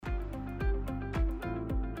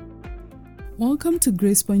Welcome to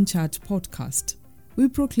Grace Point Church podcast. We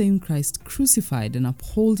proclaim Christ crucified and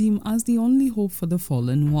uphold him as the only hope for the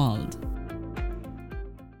fallen world.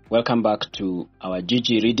 Welcome back to our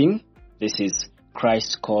GG reading. This is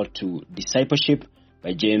Christ's Call to Discipleship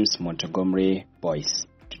by James Montgomery Boyce.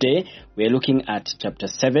 Today we are looking at chapter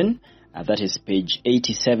 7, that is page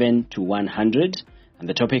 87 to 100, and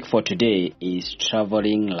the topic for today is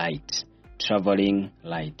traveling light. Traveling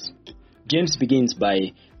light. James begins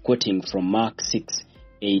by quoting from Mark 6,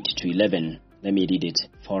 8 to 11. Let me read it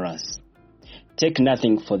for us. Take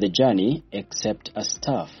nothing for the journey except a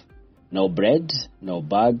staff. No bread, no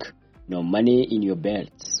bag, no money in your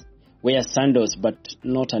belts. Wear sandals but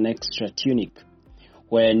not an extra tunic.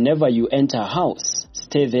 Whenever you enter a house,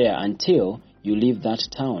 stay there until you leave that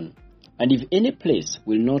town. And if any place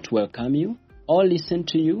will not welcome you or listen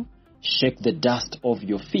to you, shake the dust off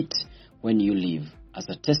your feet when you leave as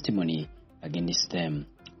a testimony against them.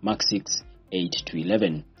 Mark 6, 8 to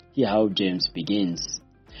 11. Hear how James begins.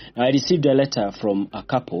 Now I received a letter from a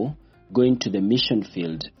couple going to the mission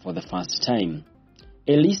field for the first time.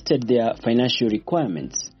 They listed their financial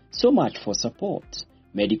requirements, so much for support,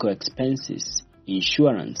 medical expenses,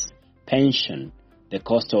 insurance, pension, the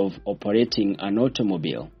cost of operating an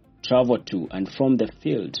automobile, travel to and from the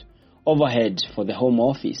field, overhead for the home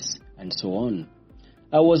office, and so on.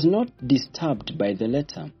 I was not disturbed by the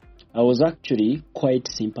letter. I was actually quite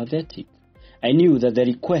sympathetic. I knew that the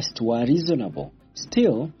requests were reasonable.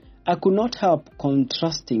 Still, I could not help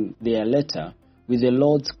contrasting their letter with the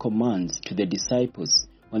Lord's commands to the disciples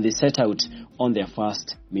when they set out on their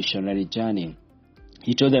first missionary journey.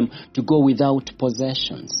 He told them to go without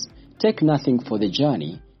possessions. Take nothing for the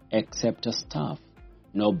journey except a staff.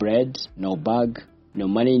 No bread, no bag, no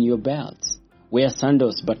money in your belts. Wear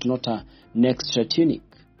sandals but not an extra tunic.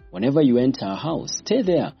 Whenever you enter a house, stay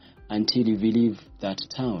there until you leave that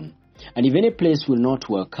town. And if any place will not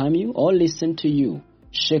welcome you or listen to you,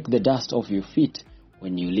 shake the dust off your feet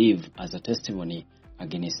when you leave as a testimony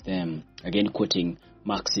against them. Again quoting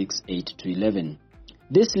Mark 6, 8 to 11.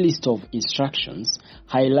 This list of instructions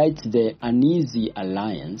highlights the uneasy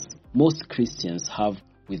alliance most Christians have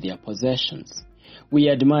with their possessions. We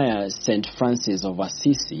admire St. Francis of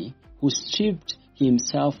Assisi, who stripped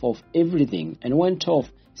himself of everything and went off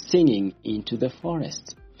singing into the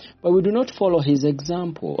forest. But we do not follow his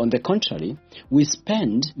example. On the contrary, we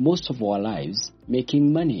spend most of our lives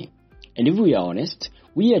making money. And if we are honest,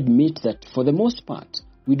 we admit that for the most part,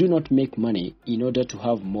 we do not make money in order to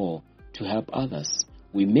have more to help others.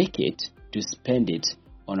 We make it to spend it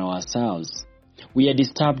on ourselves. We are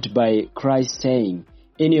disturbed by Christ saying,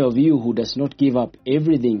 "Any of you who does not give up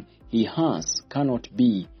everything he has cannot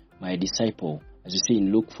be my disciple," as you see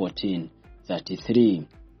in Luke 14:33.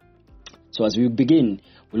 So as we begin,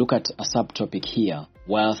 we look at a subtopic here,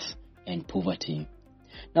 wealth and poverty.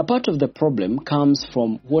 Now part of the problem comes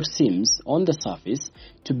from what seems on the surface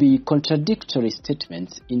to be contradictory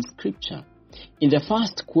statements in Scripture. In the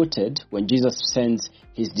first quoted, when Jesus sends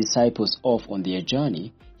his disciples off on their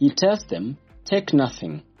journey, he tells them, take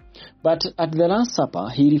nothing. But at the Last Supper,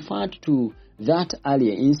 he referred to that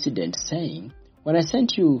earlier incident saying, when I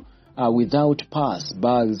sent you without purse,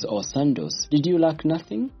 bags or sandals, did you lack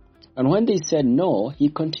nothing? And when they said no, he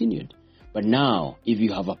continued, but now if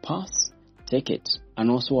you have a purse, take it, and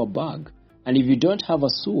also a bag. And if you don't have a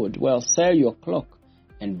sword, well, sell your cloak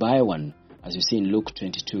and buy one, as you see in Luke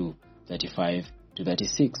 22:35 to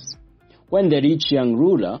 36. When the rich young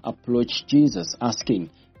ruler approached Jesus asking,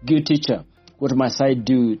 "Good teacher, what must I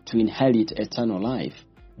do to inherit eternal life?"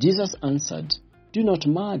 Jesus answered, "Do not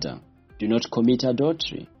murder, do not commit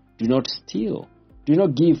adultery, do not steal, do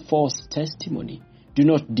not give false testimony, do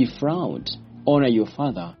not defraud, honor your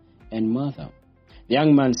father and mother." The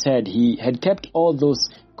young man said he had kept all those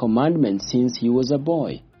commandments since he was a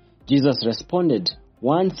boy. Jesus responded,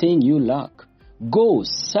 "One thing you lack. Go,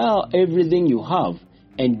 sell everything you have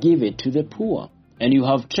and give it to the poor, and you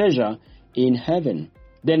have treasure in heaven.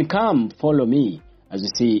 Then come, follow me," as we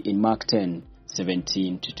see in Mark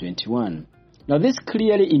 10:17 to 21. Now this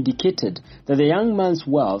clearly indicated that the young man's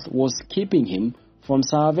wealth was keeping him from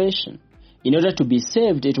salvation. In order to be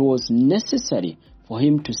saved, it was necessary for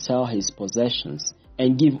him to sell his possessions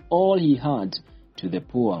and give all he had to the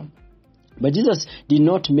poor. But Jesus did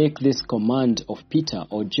not make this command of Peter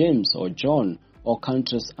or James or John or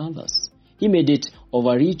countless others. He made it of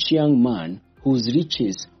a rich young man whose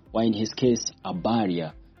riches were in his case a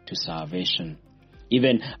barrier to salvation.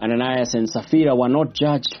 Even Ananias and Sapphira were not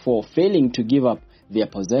judged for failing to give up their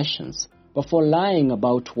possessions, but for lying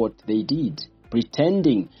about what they did,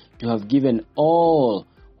 pretending to have given all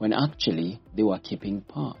when actually they were keeping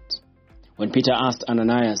part. When Peter asked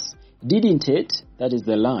Ananias Didn't it, that is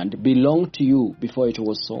the land, belong to you before it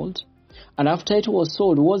was sold? And after it was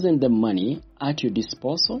sold, wasn't the money at your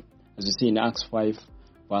disposal? As you see in Acts 5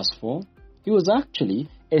 verse 4. He was actually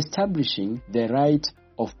establishing the right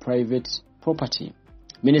of private property.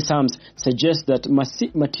 Many Psalms suggest that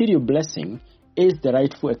material blessing is the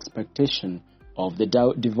rightful expectation of the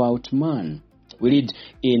devout man. We read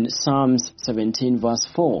in Psalms 17 verse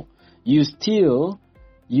 4, You steal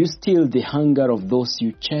the hunger of those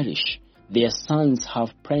you cherish. Their sons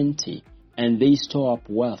have plenty, and they store up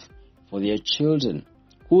wealth for their children.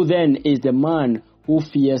 Who then is the man who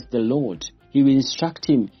fears the Lord? He will instruct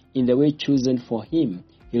him in the way chosen for him.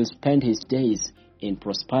 He will spend his days in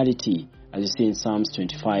prosperity, as you see in Psalms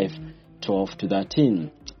 25, 12 to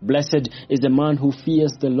 13. Blessed is the man who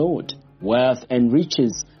fears the Lord. Wealth and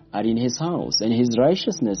riches are in his house, and his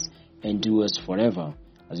righteousness endures forever,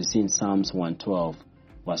 as you see in Psalms 112,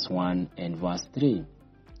 verse 1 and verse 3.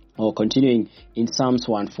 Or continuing in Psalms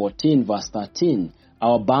 114, verse 13,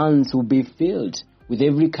 our barns will be filled with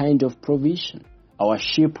every kind of provision. Our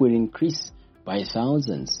sheep will increase by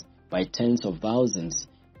thousands, by tens of thousands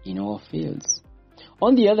in our fields.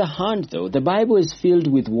 On the other hand, though, the Bible is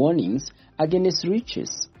filled with warnings against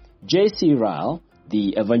riches. J.C. Ryle,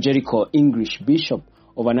 the evangelical English bishop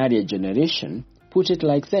of an earlier generation, put it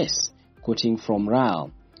like this, quoting from Ryle,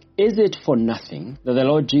 Is it for nothing that the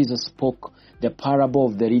Lord Jesus spoke the parable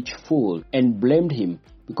of the rich fool and blamed him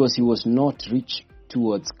because he was not rich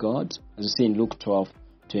towards God? As you see in Luke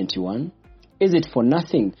 12:21. Is it for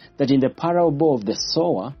nothing that in the parable of the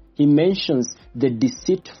sower, he mentions the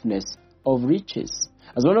deceitfulness of riches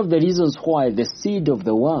as one of the reasons why the seed of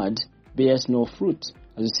the word bears no fruit,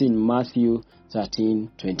 as you see in Matthew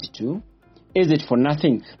 13:22? Is it for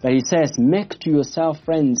nothing that he says, Make to yourself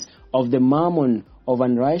friends of the mammon of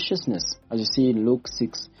unrighteousness, as you see in Luke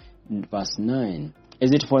 6 verse 9?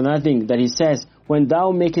 Is it for nothing that he says, When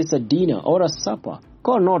thou makest a dinner or a supper,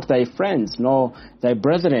 call not thy friends, nor thy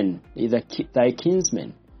brethren, neither thy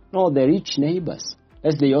kinsmen, nor the rich neighbors,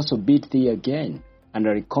 lest they also beat thee again, and a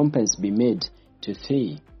recompense be made to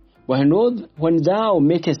thee. When thou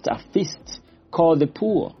makest a feast, call the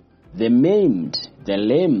poor, the maimed, the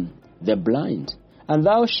lame, the blind, and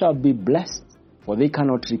thou shalt be blessed, for they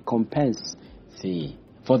cannot recompense thee.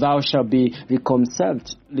 For thou shalt be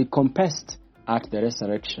recompensed at the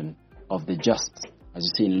resurrection of the just, as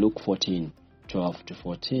you see in Luke 14:12 to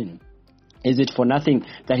 14. Is it for nothing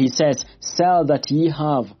that he says, Sell that ye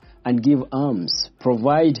have and give alms,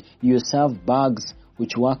 provide yourself bags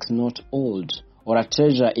which wax not old, or a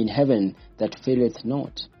treasure in heaven that faileth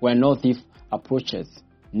not, where no thief approacheth,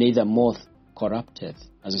 neither moth corrupteth,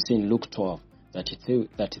 as you see in Luke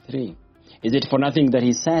 12:33. Is it for nothing that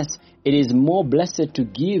he says, It is more blessed to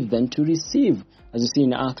give than to receive, as you see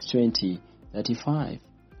in Acts 20:35.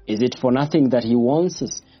 Is it for nothing that he warns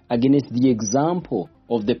us against the example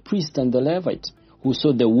of the priest and the Levite, who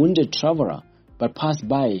saw the wounded traveler but passed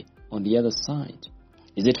by on the other side?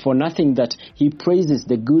 Is it for nothing that he praises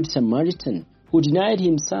the good Samaritan who denied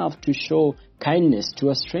himself to show kindness to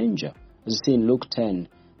a stranger, as you see in Luke 10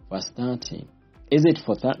 verse 30? Is it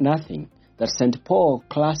for nothing that St. Paul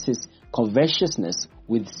classes covetousness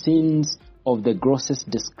with sins of the grossest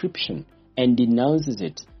description and denounces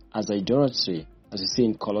it as idolatry, as you see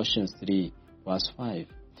in Colossians 3 verse 5?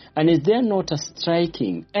 And is there not a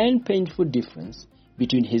striking and painful difference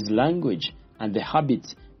between his language and the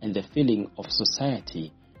habits and the feeling of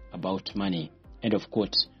society about money? End of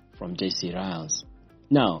quote from J.C. Ryles.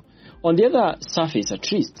 Now, on the other surface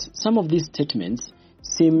at least, some of these statements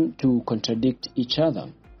seem to contradict each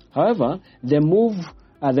other. However, the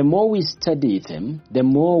more we study them, the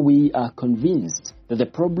more we are convinced that the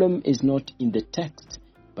problem is not in the text,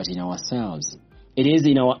 but in ourselves. It is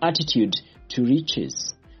in our attitude to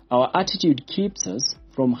riches. Our attitude keeps us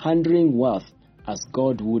from handling wealth as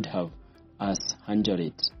God would have us handle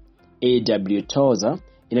it. A.W. Tozer,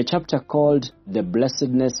 in a chapter called The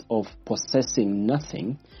Blessedness of Possessing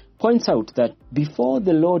Nothing, points out that before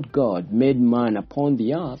the Lord God made man upon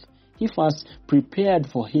the earth, he first prepared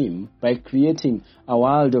for him by creating a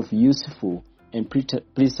world of useful and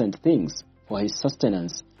pleasant things for his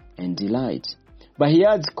sustenance and delight. But he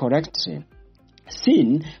adds correctly,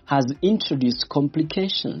 sin has introduced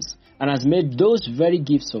complications and has made those very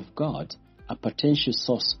gifts of God a potential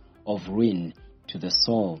source of ruin to the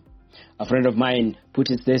soul. A friend of mine put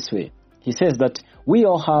it this way. He says that we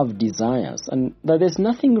all have desires and that there's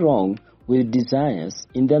nothing wrong with desires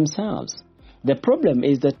in themselves. The problem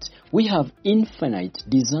is that we have infinite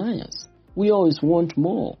desires. We always want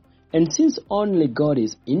more. And since only God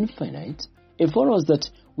is infinite, it follows that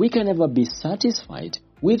we can never be satisfied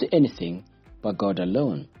with anything but God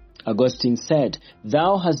alone. Augustine said,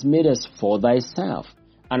 "Thou hast made us for thyself,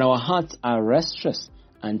 and our hearts are restless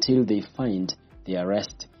until they find their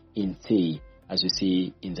rest in thee," as we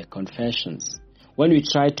see in the Confessions. When we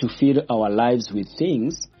try to fill our lives with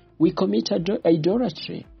things, we commit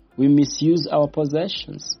idolatry, we misuse our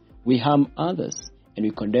possessions, we harm others, and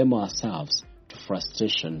we condemn ourselves to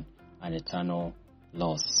frustration and eternal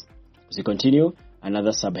loss. As we continue,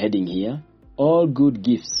 another subheading here, all good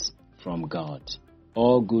gifts from God.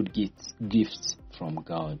 All good gifts from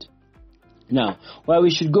God. Now, where we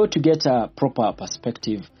should go to get a proper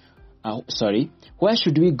perspective, where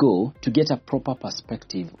should we go to get a proper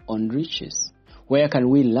perspective on riches? Where can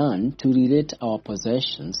we learn to relate our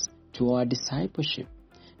possessions to our discipleship?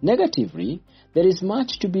 Negatively, there is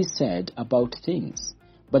much to be said about things,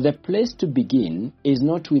 but the place to begin is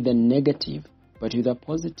not with a negative, but with a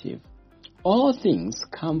positive. All things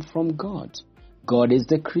come from God. God is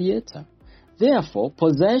the creator. Therefore,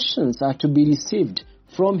 possessions are to be received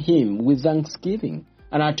from Him with thanksgiving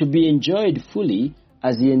and are to be enjoyed fully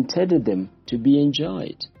as He intended them to be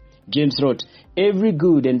enjoyed. James wrote, "Every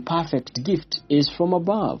good and perfect gift is from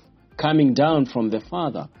above, coming down from the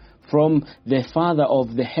Father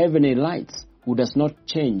of the heavenly lights, who does not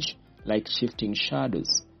change like shifting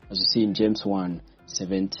shadows," as you see in James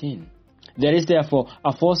 1:17. There is therefore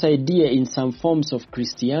a false idea in some forms of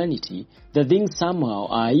Christianity that things somehow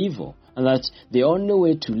are evil, and that the only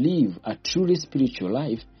way to live a truly spiritual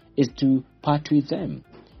life is to part with them.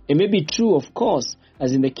 It may be true, of course,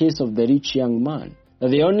 as in the case of the rich young man,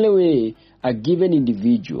 that the only way a given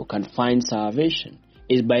individual can find salvation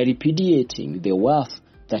is by repudiating the wealth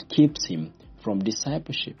that keeps him from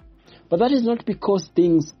discipleship. But that is not because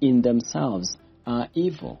things in themselves are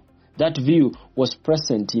evil. That view was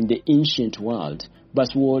present in the ancient world,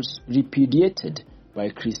 but was repudiated by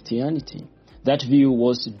Christianity. That view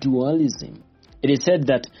was dualism. It is said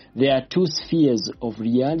that there are two spheres of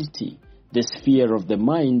reality, the sphere of the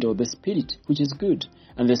mind or the spirit, which is good,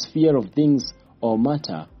 and the sphere of things or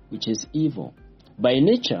matter, which is evil. By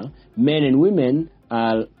nature, men and women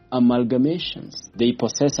are amalgamations. They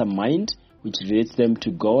possess a mind which relates them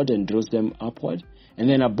to God and draws them upward, and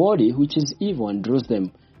then a body which is evil and draws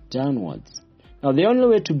them downwards. Now, the only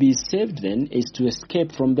way to be saved then is to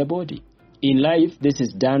escape from the body. In life, this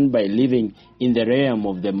is done by living in the realm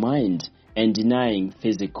of the mind and denying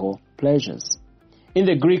physical pleasures. In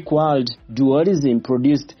the Greek world, dualism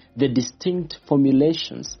produced the distinct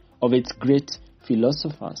formulations of its great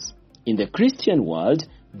philosophers. In the Christian world,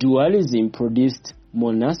 dualism produced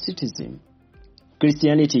monasticism.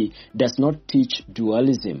 Christianity does not teach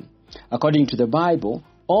dualism. According to the Bible,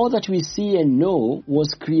 all that we see and know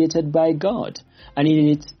was created by God, and in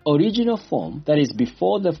its original form, that is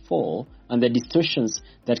before the fall and the distortions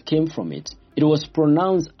that came from it, it was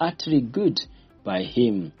pronounced utterly good by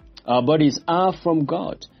Him. Our bodies are from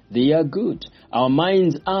God. They are good. Our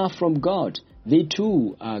minds are from God. They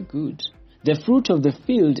too are good. The fruit of the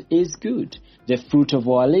field is good. The fruit of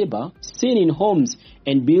our labor, seen in homes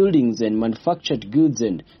and buildings and manufactured goods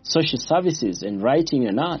and social services and writing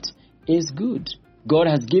and art, is good. God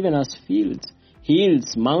has given us fields,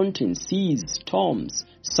 hills, mountains, seas, storms,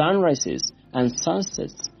 sunrises, and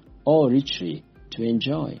sunsets, all richly to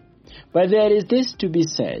enjoy. But there is this to be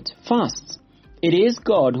said. First, it is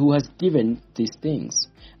God who has given these things.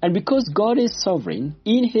 And because God is sovereign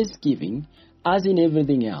in His giving, as in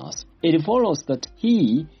everything else, it follows that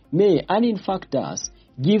He may, and in fact does,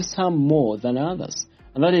 give some more than others.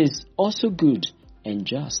 And that is also good and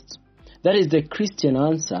just. That is the Christian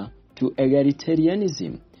answer to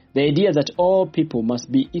egalitarianism, the idea that all people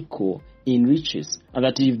must be equal in riches, and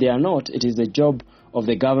that if they are not, it is the job of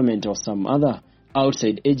the government or some other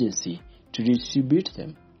outside agency to distribute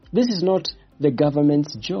them. This is not the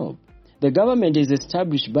government's job. The government is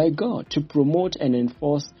established by God to promote and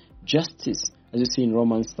enforce justice, as you see in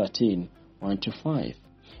Romans 13:1-5.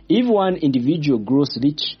 If one individual grows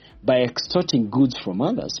rich by extorting goods from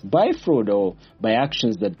others, by fraud or by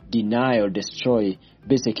actions that deny or destroy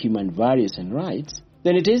basic human values and rights,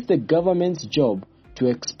 then it is the government's job to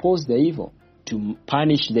expose the evil, to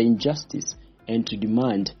punish the injustice, and to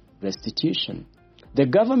demand restitution. The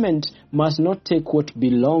government must not take what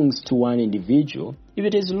belongs to one individual if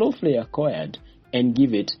it is lawfully acquired and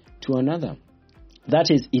give it to another. That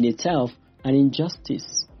is in itself an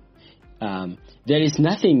injustice. There is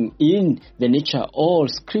nothing in the nature or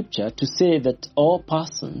scripture to say that all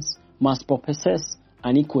persons must possess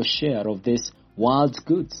an equal share of this world's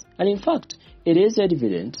goods. And in fact, it is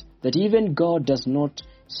evident that even God does not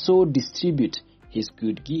so distribute His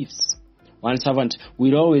good gifts. One servant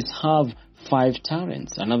will always have 5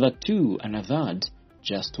 talents, another 2, and a third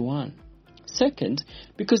just 1. Second,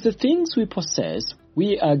 because the things we possess,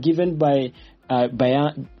 we are given because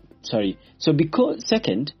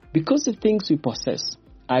the things we possess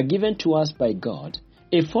are given to us by God,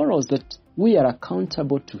 it follows that we are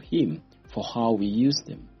accountable to Him for how we use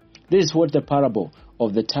them. This is what the parable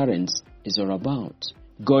of the talents is all about.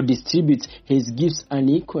 God distributes His gifts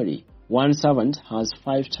unequally. One servant has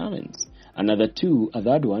 5 talents, another 2, a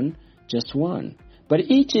third one just 1. But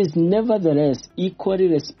each is nevertheless equally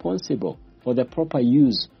responsible for the proper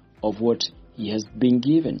use of what he has been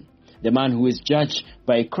given. The man who is judged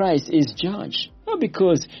by Christ is judged, not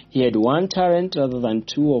because he had 1 talent rather than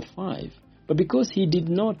 2 or 5, but because he did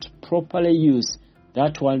not properly use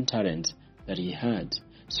that 1 talent that he had.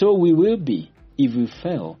 So we will be if we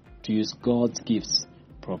fail to use God's gifts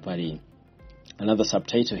properly. Another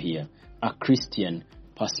subtitle here, a Christian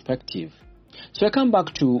perspective. So I come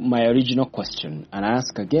back to my original question and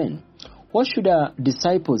ask again, what should a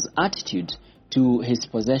disciple's attitude to his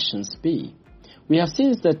possessions be? We have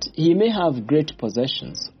seen that he may have great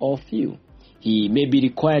possessions or few. He may be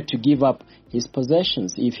required to give up his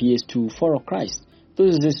possessions if he is to follow Christ,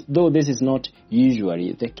 though this is not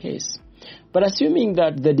usually the case. But assuming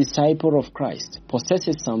that the disciple of Christ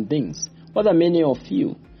possesses some things, whether many or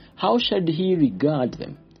few, how should he regard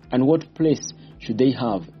them, and what place should they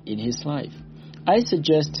have in his life? I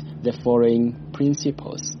suggest the following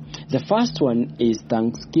principles. The first one is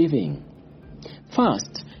thanksgiving.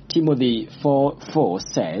 First, Timothy 4:4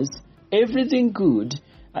 says, everything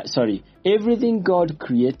God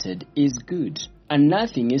created is good, and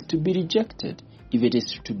nothing is to be rejected if it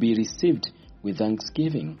is to be received with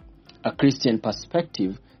thanksgiving. A Christian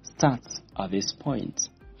perspective starts at this point.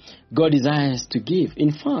 God desires to give.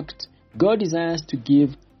 In fact, God desires to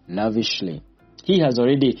give lavishly. He has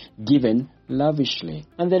already given lavishly,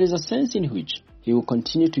 and there is a sense in which He will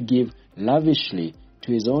continue to give lavishly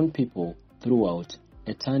to His own people throughout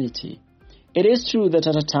eternity. It is true that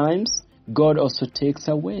at times God also takes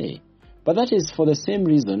away, but that is for the same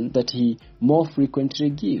reason that He more frequently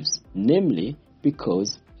gives, namely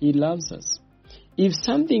because He loves us. If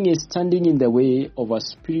something is standing in the way of our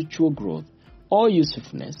spiritual growth or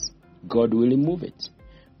usefulness, God will remove it.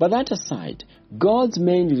 But that aside, God's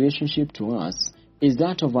main relationship to us is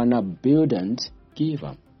that of an abundant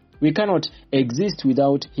giver. We cannot exist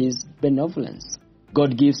without His benevolence.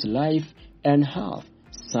 God gives life and health,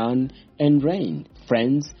 sun and rain,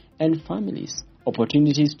 friends and families,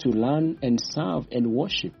 opportunities to learn and serve and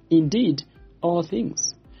worship, indeed, all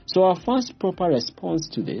things. So our first proper response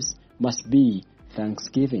to this must be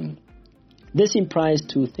thanksgiving. This implies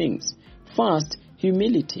 2 things. First,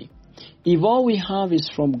 humility. If all we have is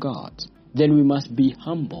from God, then we must be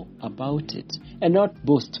humble about it and not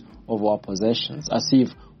boast of our possessions as if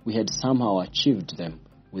we had somehow achieved them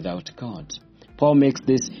without God. Paul makes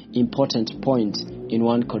this important point in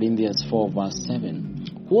 1 Corinthians 4 verse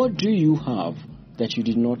 7. What do you have that you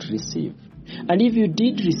did not receive? And if you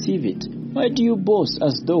did receive it, why do you boast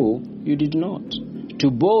as though you did not? To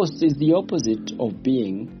boast is the opposite of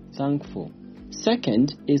being thankful.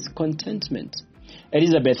 Second is contentment.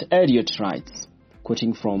 Elizabeth Elliot writes,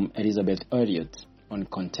 quoting from Elizabeth Elliot on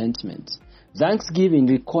contentment, thanksgiving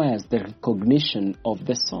requires the recognition of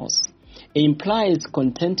the source. It implies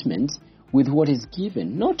contentment with what is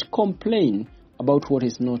given, not complain about what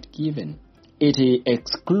is not given. It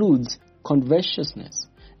excludes covetousness.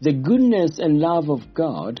 The goodness and love of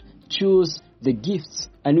God choose the gifts,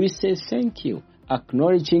 and we say thank you,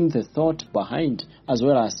 acknowledging the thought behind as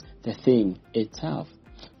well as the thing itself.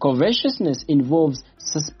 Covetousness involves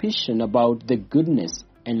suspicion about the goodness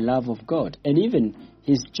and love of God and even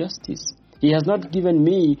His justice. He has not given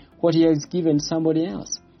me what He has given somebody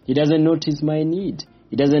else. He doesn't notice my need.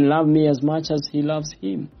 He doesn't love me as much as He loves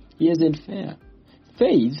him. He isn't fair.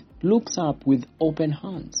 Faith looks up with open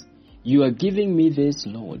hands. You are giving me this,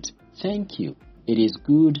 Lord. Thank you. It is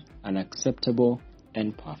good and acceptable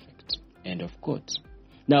and perfect. End of quote.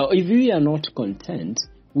 Now, if we are not content,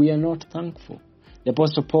 we are not thankful. The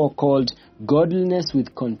Apostle Paul called godliness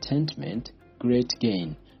with contentment great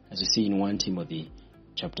gain, as we see in 1 Timothy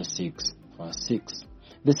chapter 6, verse 6.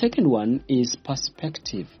 The second one is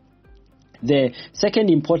perspective. The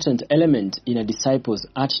second important element in a disciple's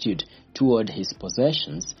attitude toward his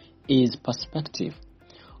possessions is perspective.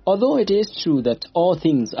 Although it is true that all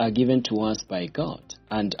things are given to us by God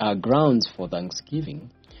and are grounds for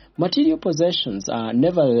thanksgiving, material possessions are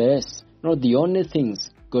nevertheless not the only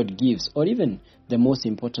things God gives or even the most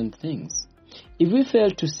important things. If we fail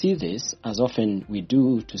to see this, as often we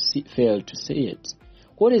do fail to see it,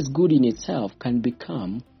 what is good in itself can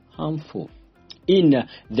become harmful. In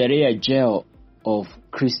the rare jail of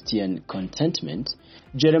Christian contentment,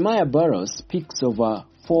 Jeremiah Burroughs speaks of a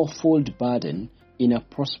fourfold burden in a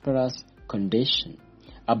prosperous condition: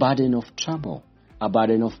 a burden of trouble, a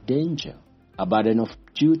burden of danger, a burden of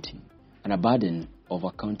duty, and a burden of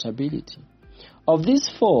accountability. Of these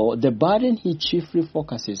four, the burden he chiefly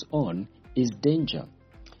focuses on is danger.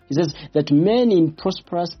 He says that men in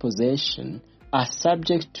prosperous possession are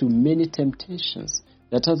subject to many temptations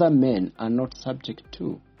that other men are not subject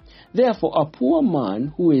to. Therefore, a poor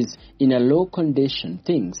man who is in a low condition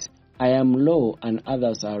thinks, I am low and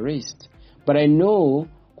others are raised. But I know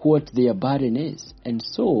what their burden is. And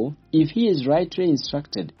so, if he is rightly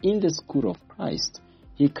instructed in the school of Christ,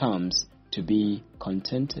 he comes to be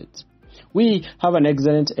contented. We have an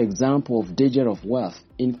excellent example of danger of wealth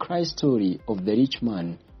in Christ's story of the rich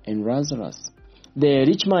man and Lazarus. The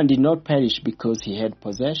rich man did not perish because he had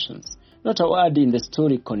possessions. Not a word in the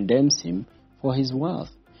story condemns him for his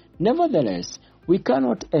wealth. Nevertheless, we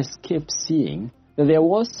cannot escape seeing that there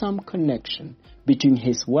was some connection between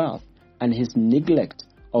his wealth and his neglect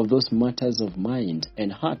of those matters of mind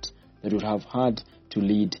and heart that would have had to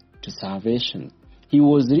lead to salvation. He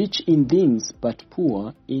was rich in things but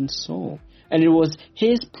poor in soul, and it was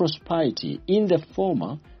his prosperity in the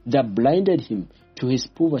former that blinded him to his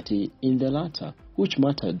poverty in the latter, which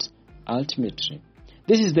mattered ultimately.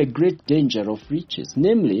 This is the great danger of riches,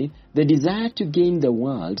 namely the desire to gain the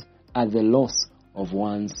world at the loss of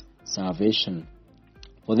one's salvation.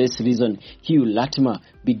 For this reason, Hugh Latimer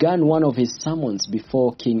began one of his sermons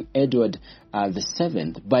before King Edward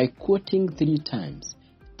VII by quoting 3 times,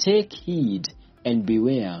 "Take heed and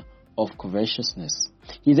beware of covetousness."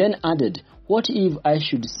 He then added, "What if I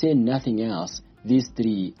should say nothing else these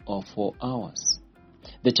 3 or 4 hours?"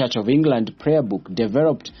 The Church of England prayer book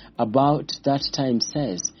developed about that time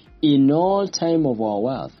says, "In all time of our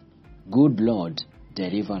wealth, good Lord,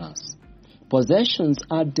 deliver us." Possessions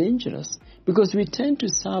are dangerous because we tend to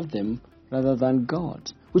serve them rather than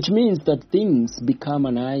God, which means that things become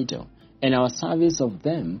an idol and our service of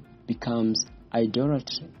them becomes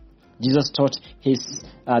idolatry. Jesus taught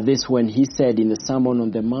this when he said in the Sermon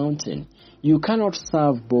on the Mountain, "You cannot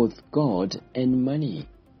serve both God and money."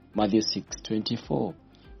 Matthew 6:24.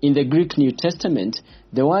 In the Greek New Testament,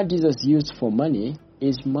 the word Jesus used for money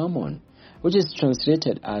is mammon, which is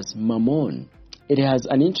translated as mammon. It has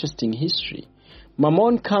an interesting history.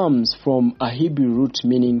 Mammon comes from a Hebrew root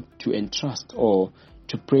meaning to entrust or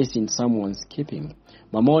to place in someone's keeping.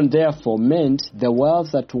 Mammon therefore meant the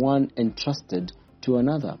wealth that one entrusted to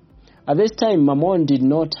another. At this time, mammon did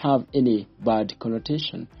not have any bad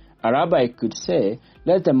connotation. A rabbi could say,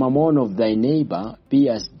 "Let the mammon of thy neighbor be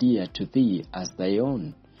as dear to thee as thy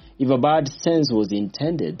own." If a bad sense was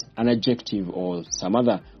intended, an adjective or some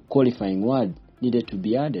other qualifying word needed to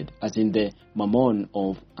be added, as in the mammon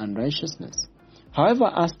of unrighteousness.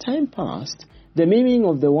 However, as time passed, the meaning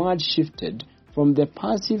of the word shifted from the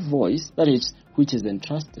passive voice, that is, which is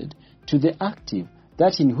entrusted, to the active,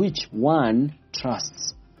 that in which one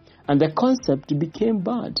trusts. And the concept became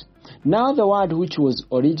bad. Now the word, which was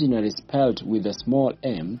originally spelled with a small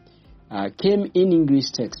m, came in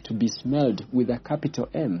English text to be spelled with a capital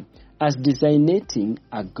M, as designating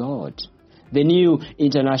a god. The New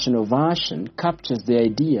International Version captures the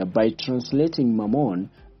idea by translating mammon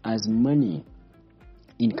as money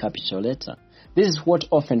in capital letter. This is what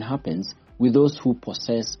often happens with those who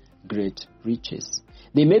possess great riches.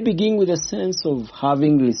 They may begin with a sense of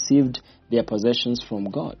having received their possessions from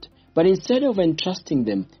God, but instead of entrusting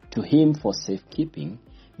them to Him for safekeeping,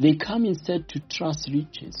 they come instead to trust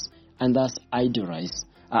riches and thus idolatrize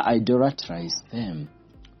them.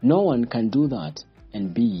 No one can do that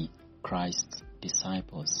and be Christ's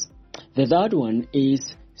disciples. The third one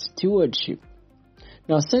is stewardship.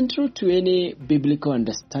 Now, central to any biblical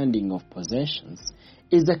understanding of possessions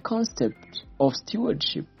is the concept of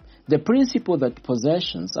stewardship, the principle that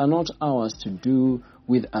possessions are not ours to do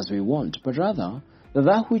with as we want, but rather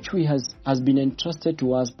that which has been entrusted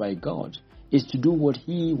to us by God is to do what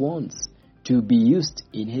He wants, to be used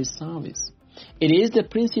in His service. It is the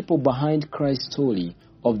principle behind Christ's story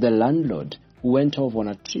of the landlord who went off on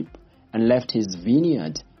a trip and left his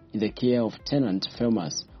vineyard in the care of tenant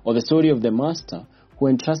farmers, or the story of the master who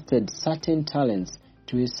entrusted certain talents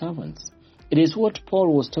to his servants. It is what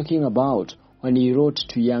Paul was talking about when he wrote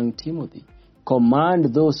to young Timothy,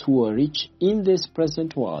 "Command those who are rich in this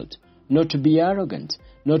present world not to be arrogant,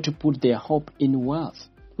 not to put their hope in wealth,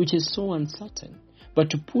 which is so uncertain, but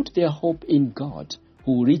to put their hope in God,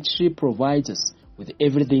 who richly provides us with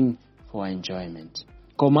everything for enjoyment.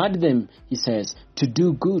 Command them," he says, "to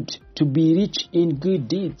do good, to be rich in good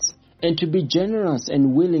deeds, and to be generous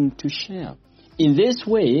and willing to share. In this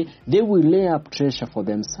way, they will lay up treasure for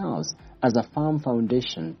themselves as a firm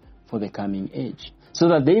foundation for the coming age, so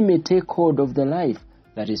that they may take hold of the life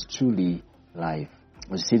that is truly life.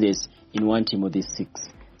 We see this in 1 Timothy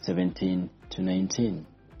 6:17-19.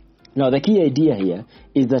 Now, the key idea here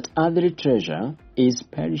is that earthly treasure is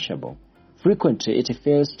perishable. Frequently, it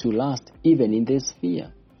fails to last even in this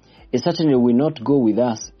sphere. It certainly will not go with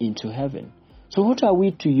us into heaven. So what are we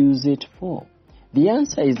to use it for? The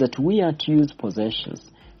answer is that we are to use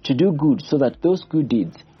possessions to do good, so that those good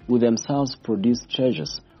deeds will themselves produce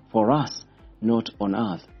treasures for us, not on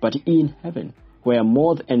earth, but in heaven, where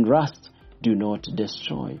moth and rust do not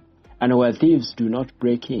destroy, and where thieves do not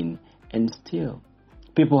break in and steal.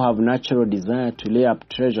 People have natural desire to lay up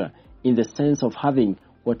treasure in the sense of having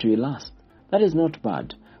what will last. That is not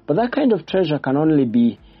bad, but that kind of treasure can only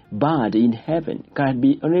be bad in heaven,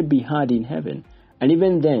 only be had in heaven, and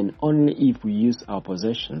even then only if we use our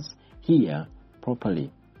possessions here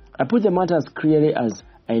properly. I put the matter as clearly as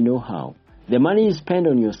I know how. The money you spend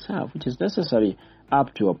on yourself, which is necessary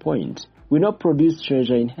up to a point, will not produce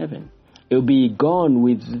treasure in heaven. It will be gone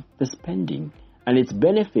with the spending, and its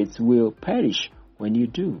benefits will perish when you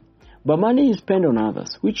do. But money you spend on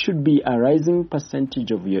others, which should be a rising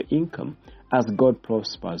percentage of your income as God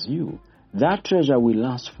prospers you, that treasure will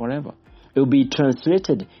last forever. It will be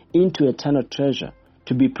translated into eternal treasure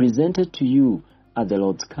to be presented to you at the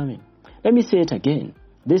Lord's coming. Let me say it again,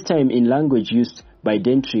 this time in language used by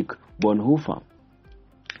Dietrich Bonhoeffer.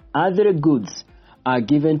 Other goods are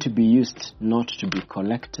given to be used, not to be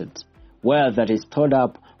collected. Wealth that is stored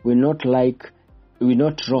up will not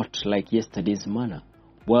rot like yesterday's manna.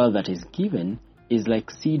 Wealth that is given is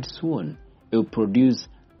like seed sown. It will produce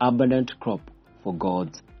abundant crop for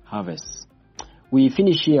God's harvest. We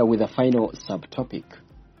finish here with a final subtopic,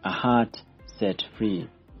 a heart set free.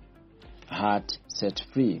 A heart set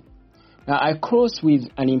free. Now I close with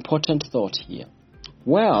an important thought here.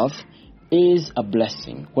 Wealth is a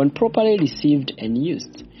blessing when properly received and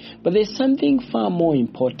used. But there's something far more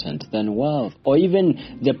important than wealth or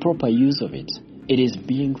even the proper use of it. It is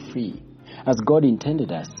being free, as God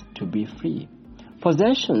intended us to be free.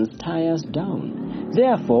 Possessions tie us down.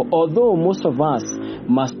 Therefore, although most of us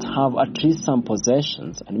must have at least some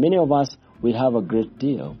possessions, and many of us will have a great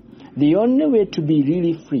deal, the only way to be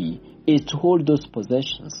really free is to hold those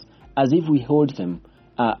possessions as if we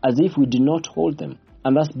do not hold them,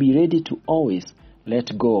 and thus be ready to always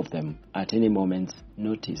let go of them at any moment's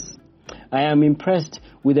notice. I am impressed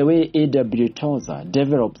with the way A.W. Tozer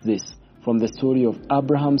develops this from the story of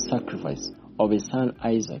Abraham's sacrifice of his son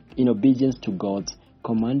Isaac in obedience to God's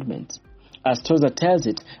commandment. As Tozer tells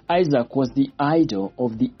it, Isaac was the idol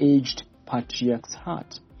of the aged patriarch's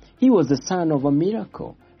heart. He was the son of a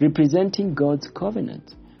miracle, representing God's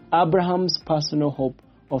covenant, Abraham's personal hope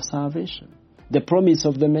of salvation, the promise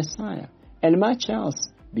of the Messiah, and much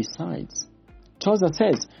else besides. Tozer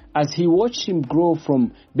says, as he watched him grow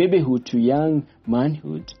from babyhood to young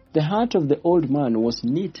manhood, the heart of the old man was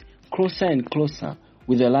knit closer and closer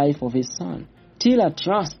with the life of his son, till at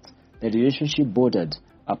last the relationship bordered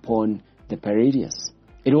upon the perilous.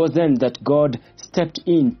 It was then that God stepped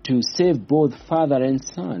in to save both father and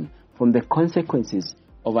son from the consequences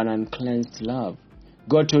of an uncleansed love.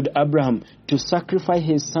 God told Abraham to sacrifice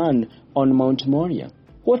his son on Mount Moriah.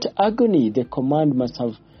 What agony the command must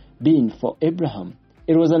have been for Abraham.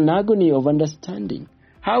 It was an agony of understanding.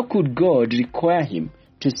 How could God require him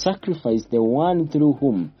to sacrifice the one through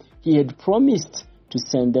whom he had promised to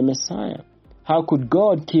send the Messiah? How could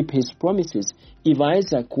God keep his promises if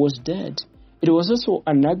Isaac was dead? It was also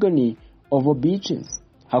an agony of obedience.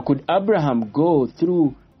 How could Abraham go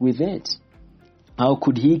through with it? How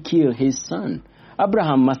could he kill his son?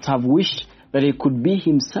 Abraham must have wished that it could be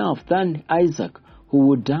himself than Isaac who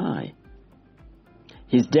would die.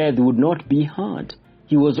 His death would not be hard.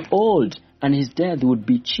 He was old, and his death would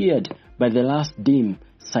be cheered by the last dim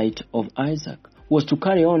sight of Isaac, who was to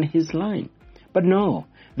carry on his line. But no,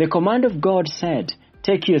 the command of God said,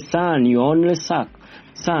 take your son, your only son,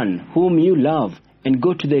 whom you love, and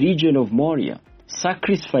go to the region of Moriah.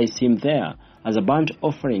 Sacrifice him there as a burnt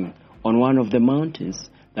offering on one of the mountains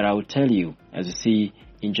that I will tell you, as you see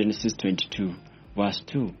in Genesis 22, verse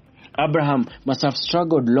 2. Abraham must have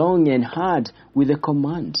struggled long and hard with the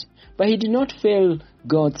command, but he did not fail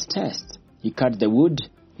God's test. He cut the wood,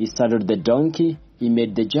 he saddled the donkey, he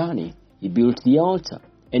made the journey, he built the altar,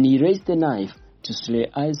 and he raised the knife to slay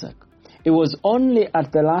Isaac. It was only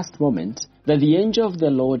at the last moment that the angel of the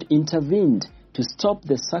Lord intervened to stop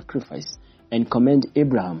the sacrifice and commend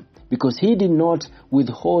Abraham, because he did not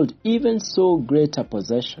withhold even so great a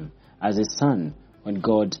possession as a son when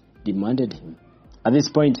God demanded him. At this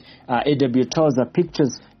point, A.W. Tozer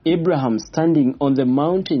pictures Abraham standing on the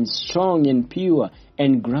mountain, strong and pure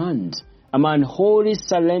and grand, a man wholly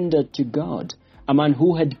surrendered to God, a man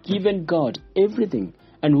who had given God everything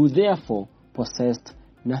and who therefore possessed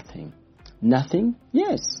nothing. Nothing?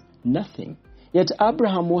 Yes, nothing. Yet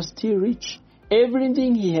Abraham was still rich.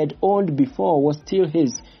 Everything he had owned before was still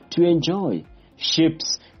his to enjoy.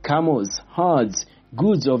 Ships, camels, herds,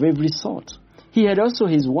 goods of every sort. He had also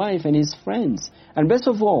his wife and his friends. And best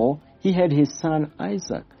of all, he had his son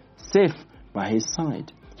Isaac, safe by his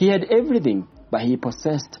side. He had everything, but he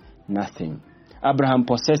possessed nothing. Abraham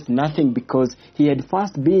possessed nothing because he had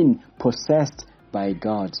first been possessed by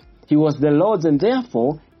God. He was the Lord's, and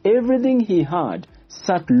therefore everything he had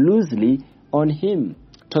sat loosely on him.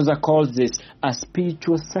 Tozer calls this a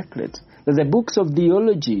spiritual secret that the books of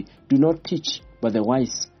theology do not teach, but the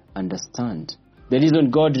wise understand. The reason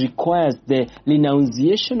God requires the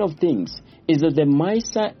renunciation of things is that the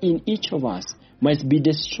miser in each of us must be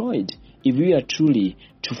destroyed if we are truly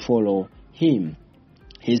to follow him.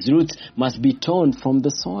 His roots must be torn from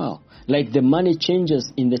the soil. Like the money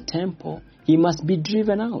changers in the temple, he must be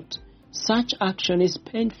driven out. Such action is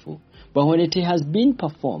painful, but when it has been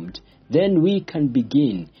performed, then we can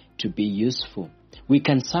begin to be useful. We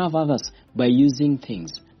can serve others by using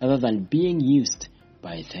things rather than being used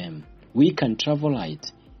by them. We can travel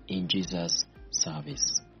light in Jesus'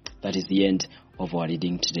 service. That is the end of our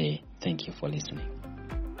reading today. Thank you for listening.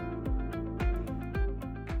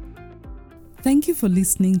 Thank you for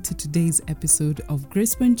listening to today's episode of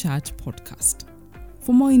Gracepoint Church Podcast.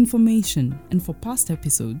 For more information and for past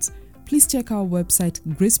episodes, please check our website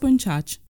gracepointchurch.com.